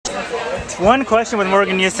One question with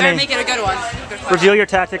Morgan Better Uceny. make it a good one. Reveal your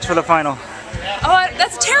tactics for the final. Oh,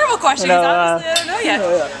 that's a terrible question. No, Honestly, I don't know yet.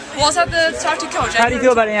 We'll also have to talk to coach. How do you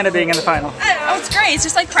feel about Anna being in the final? Oh, it's great. It's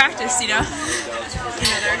just like practice, you know.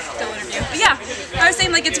 They'll interview. But yeah, I was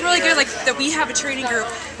saying like it's really good like that we have a training group.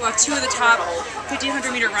 We'll have 2 of the top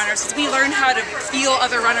 1500-meter runners. We learn how to feel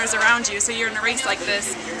other runners around you. So you're in a race like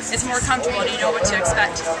this, it's more comfortable and you know what to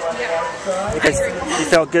expect. Yeah. You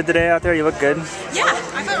felt good today out there? You look good? Yeah,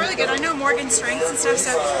 I felt really good. I know Morgan's strengths and stuff,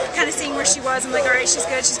 so kind of seeing where she was, I'm like, all right, she's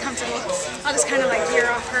good, she's comfortable. I'll just kind of like gear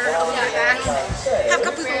off her a little bit back and have a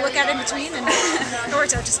couple people look at in between, and it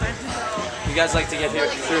worked out just fine. You guys like to get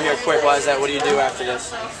through here quick. Why is that? What do you do after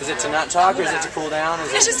this? Is it to not talk or is it to cool down?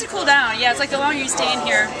 It's just to cool down. Yeah, it's like the longer you stay in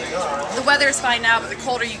here, the weather is fine now, but the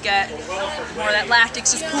colder you get, the more that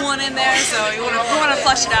lactic's just pooling in there, so you want to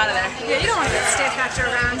flush it out of there. Yeah, you don't want to get stiff after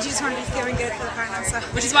a round. You just want to be feeling good for the final. So.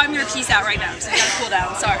 Which is why I'm going to peace out right now, so you got to cool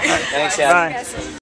down. Sorry. Thanks, yeah. Bye.